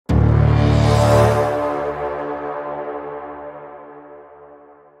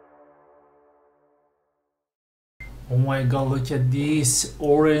my god, look at this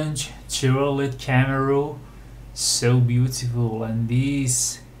orange Chevrolet Camaro, so beautiful. And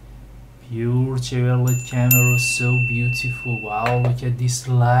this pure Chevrolet Camaro, so beautiful. Wow, look at this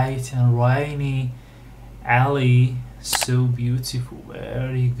light and rainy alley, so beautiful,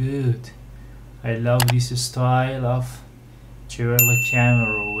 very good. I love this style of Chevrolet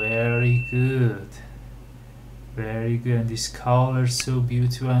Camaro, very good, very good. And this color, so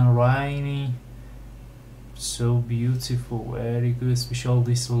beautiful and rainy, so beautiful, very good. Especially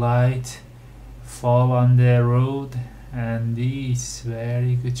this light fall on the road, and this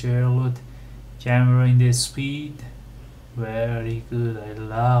very good Chevrolet Camaro in the speed, very good. I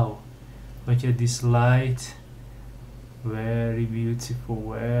love. Look at this light, very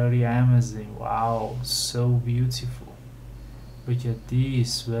beautiful, very amazing. Wow, so beautiful. Look at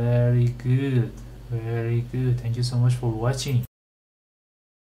this, very good, very good. Thank you so much for watching.